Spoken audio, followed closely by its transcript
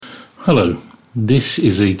Hello, this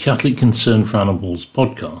is a Catholic Concern for Animals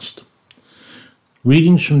podcast.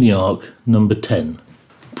 Readings from the Ark, number 10.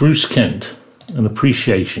 Bruce Kent, An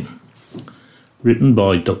Appreciation. Written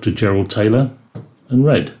by Dr. Gerald Taylor and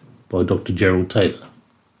read by Dr. Gerald Taylor.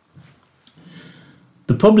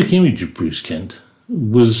 The public image of Bruce Kent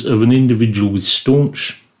was of an individual with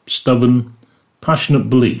staunch, stubborn, passionate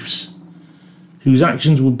beliefs, whose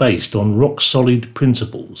actions were based on rock-solid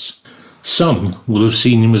principles. Some will have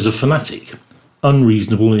seen him as a fanatic,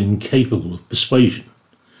 unreasonable and incapable of persuasion.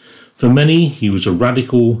 For many, he was a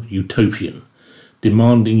radical utopian,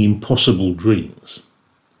 demanding impossible dreams.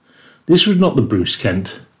 This was not the Bruce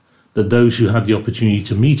Kent that those who had the opportunity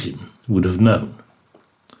to meet him would have known.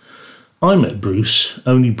 I met Bruce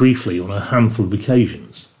only briefly on a handful of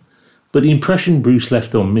occasions, but the impression Bruce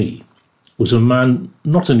left on me was a man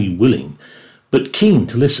not only willing, but keen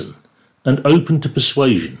to listen and open to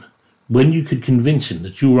persuasion when you could convince him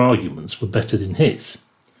that your arguments were better than his.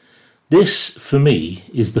 This, for me,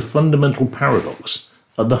 is the fundamental paradox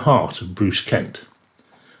at the heart of Bruce Kent.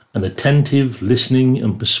 An attentive, listening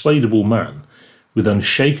and persuadable man with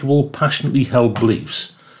unshakable, passionately held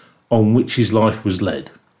beliefs on which his life was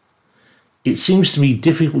led. It seems to me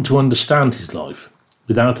difficult to understand his life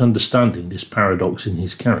without understanding this paradox in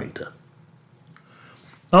his character.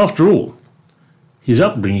 After all, his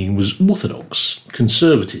upbringing was orthodox,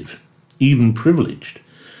 conservative, even privileged.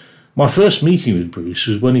 My first meeting with Bruce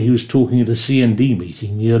was when he was talking at a CND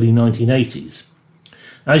meeting in the early 1980s.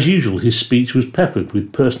 As usual, his speech was peppered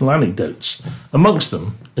with personal anecdotes, amongst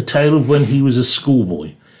them a tale of when he was a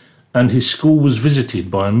schoolboy and his school was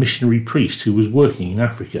visited by a missionary priest who was working in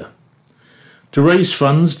Africa. To raise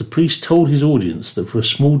funds, the priest told his audience that for a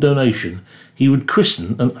small donation he would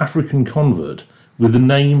christen an African convert with the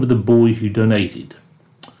name of the boy who donated.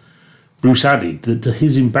 Bruce added that to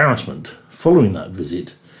his embarrassment, following that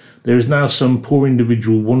visit, there is now some poor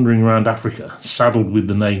individual wandering around Africa saddled with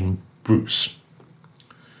the name Bruce.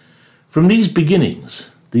 From these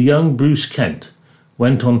beginnings, the young Bruce Kent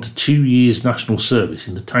went on to 2 years' national service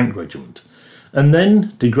in the Tank Regiment, and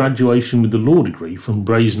then to graduation with the law degree from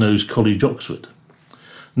Brasenose College, Oxford.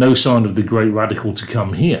 No sign of the great radical to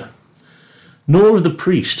come here, nor of the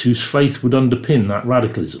priest whose faith would underpin that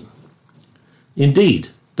radicalism. Indeed,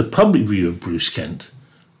 the public view of Bruce Kent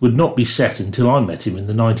would not be set until I met him in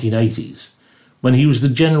the 1980s, when he was the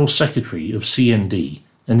General Secretary of CND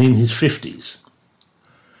and in his 50s.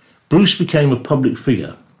 Bruce became a public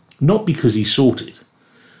figure, not because he sought it,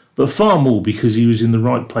 but far more because he was in the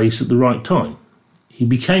right place at the right time. He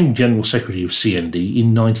became General Secretary of CND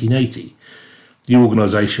in 1980. The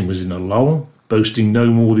organisation was in a lull, boasting no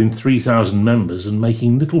more than 3,000 members and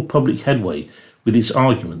making little public headway with its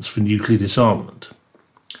arguments for nuclear disarmament.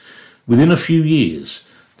 Within a few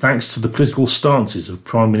years, thanks to the political stances of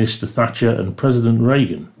Prime Minister Thatcher and President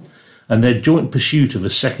Reagan and their joint pursuit of a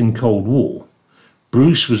second Cold War,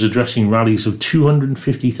 Bruce was addressing rallies of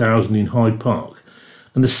 250,000 in Hyde Park,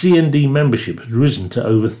 and the CND membership had risen to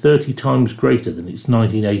over 30 times greater than its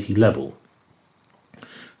 1980 level.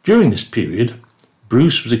 During this period,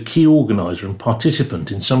 Bruce was a key organiser and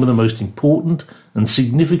participant in some of the most important and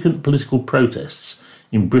significant political protests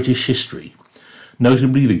in British history,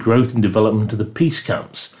 notably the growth and development of the peace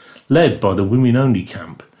camps, led by the women-only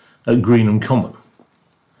camp at Greenham Common.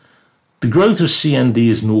 The growth of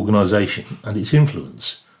CND as an organisation and its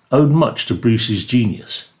influence owed much to Bruce's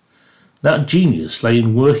genius. That genius lay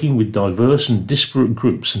in working with diverse and disparate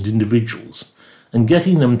groups and individuals and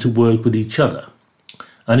getting them to work with each other,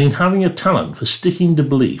 and in having a talent for sticking to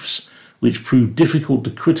beliefs which proved difficult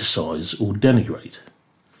to criticise or denigrate.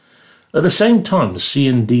 At the same time as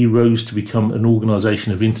CND rose to become an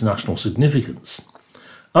organisation of international significance,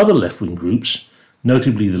 other left-wing groups,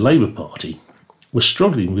 notably the Labour Party, were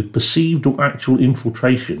struggling with perceived or actual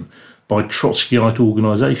infiltration by Trotskyite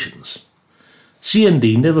organisations.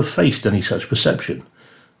 CND never faced any such perception,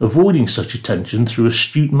 avoiding such attention through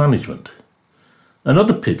astute management.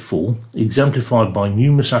 Another pitfall, exemplified by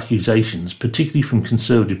numerous accusations, particularly from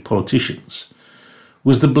conservative politicians,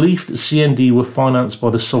 was the belief that CND were financed by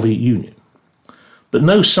the Soviet Union, but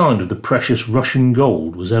no sign of the precious Russian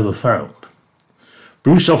gold was ever found.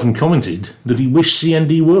 Bruce often commented that he wished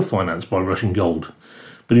CND were financed by Russian gold,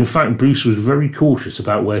 but in fact Bruce was very cautious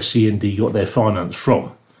about where CND got their finance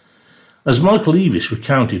from. As Michael Eavis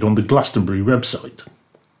recounted on the Glastonbury website,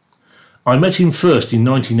 I met him first in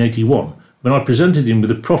 1981 when I presented him with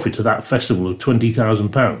a profit at that festival of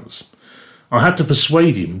 £20,000. I had to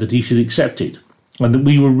persuade him that he should accept it, and that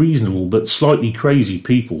we were reasonable but slightly crazy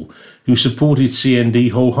people who supported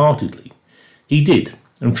CND wholeheartedly. He did,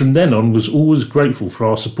 and from then on was always grateful for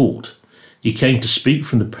our support. He came to speak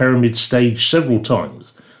from the pyramid stage several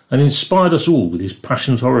times and inspired us all with his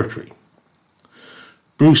passionate oratory.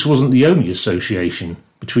 Bruce wasn't the only association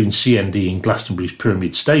between CND and Glastonbury's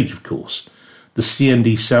pyramid stage, of course. The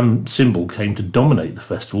CND symbol came to dominate the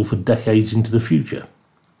festival for decades into the future.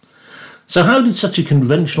 So how did such a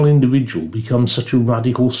conventional individual become such a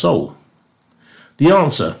radical soul? The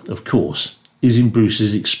answer, of course, is in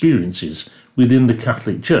Bruce's experiences within the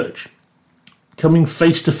Catholic Church. Coming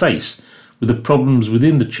face to face with the problems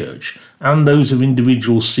within the Church and those of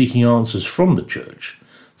individuals seeking answers from the Church,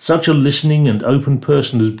 such a listening and open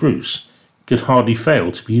person as Bruce could hardly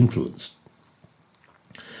fail to be influenced.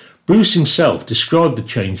 Bruce himself described the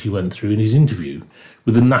change he went through in his interview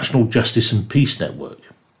with the National Justice and Peace Network.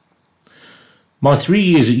 My 3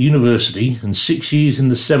 years at university and 6 years in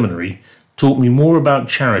the seminary taught me more about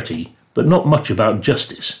charity, but not much about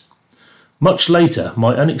justice. Much later,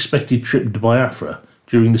 my unexpected trip to Biafra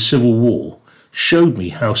during the Civil War showed me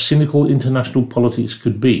how cynical international politics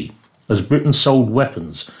could be as Britain sold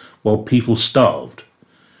weapons while people starved.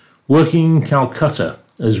 Working in Calcutta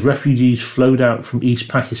as refugees flowed out from East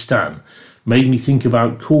Pakistan made me think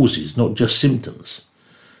about causes, not just symptoms.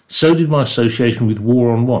 So did my association with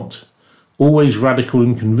War on Want, always radical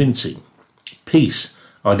and convincing. Peace,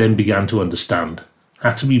 I then began to understand,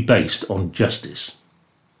 had to be based on justice.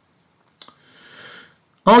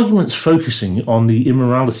 Arguments focusing on the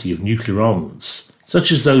immorality of nuclear armaments,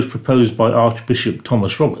 such as those proposed by Archbishop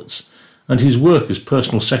Thomas Roberts, and his work as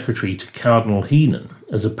personal secretary to Cardinal Heenan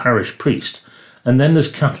as a parish priest, and then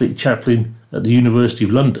as Catholic chaplain at the University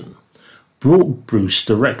of London, brought Bruce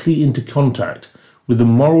directly into contact with the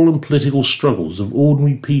moral and political struggles of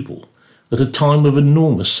ordinary people at a time of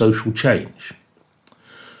enormous social change.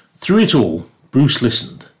 Through it all, Bruce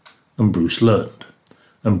listened, and Bruce learned,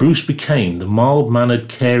 and Bruce became the mild-mannered,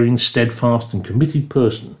 caring, steadfast and committed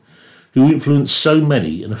person who influenced so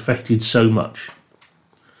many and affected so much.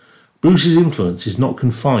 Bruce's influence is not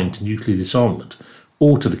confined to nuclear disarmament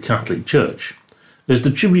or to the Catholic Church, as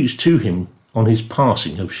the tributes to him on his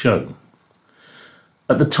passing have shown.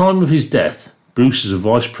 At the time of his death, Bruce is a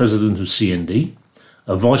vice president of CND,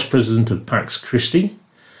 a vice president of Pax Christi,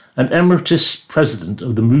 and emeritus president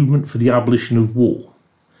of the Movement for the Abolition of War.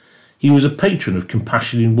 He was a patron of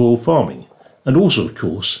compassion in world farming, and also, of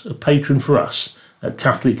course, a patron for us at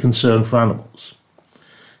Catholic Concern for Animals.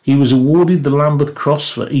 He was awarded the Lambeth Cross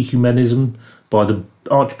for Ecumenism by the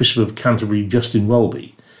Archbishop of Canterbury, Justin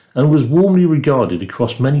Welby, and was warmly regarded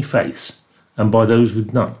across many faiths and by those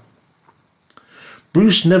with none.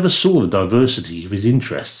 Bruce never saw the diversity of his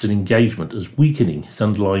interests and engagement as weakening his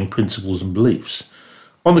underlying principles and beliefs.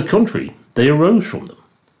 On the contrary, they arose from them.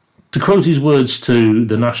 To quote his words to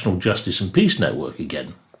the National Justice and Peace Network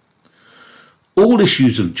again, "All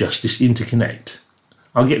issues of justice interconnect.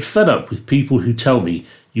 I get fed up with people who tell me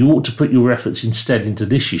you ought to put your efforts instead into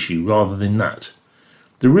this issue rather than that.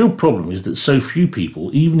 The real problem is that so few people,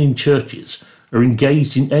 even in churches, are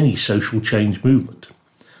engaged in any social change movement.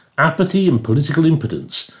 Apathy and political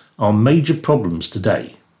impotence are major problems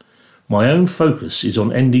today. My own focus is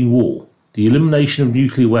on ending war, the elimination of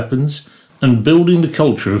nuclear weapons, and building the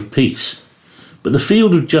culture of peace. But the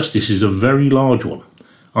field of justice is a very large one.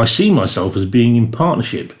 I see myself as being in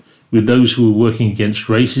partnership with those who are working against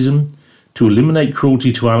racism, to eliminate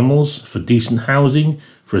cruelty to animals, for decent housing,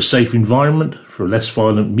 for a safe environment, for a less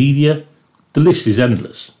violent media. The list is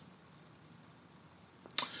endless."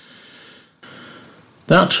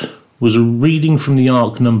 That was a reading from the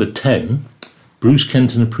ARC number 10, Bruce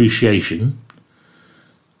Kenton Appreciation,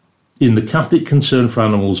 in the Catholic Concern for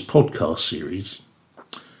Animals podcast series,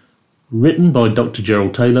 written by Dr.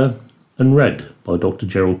 Gerald Taylor and read by Dr.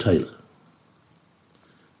 Gerald Taylor.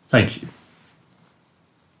 Thank you.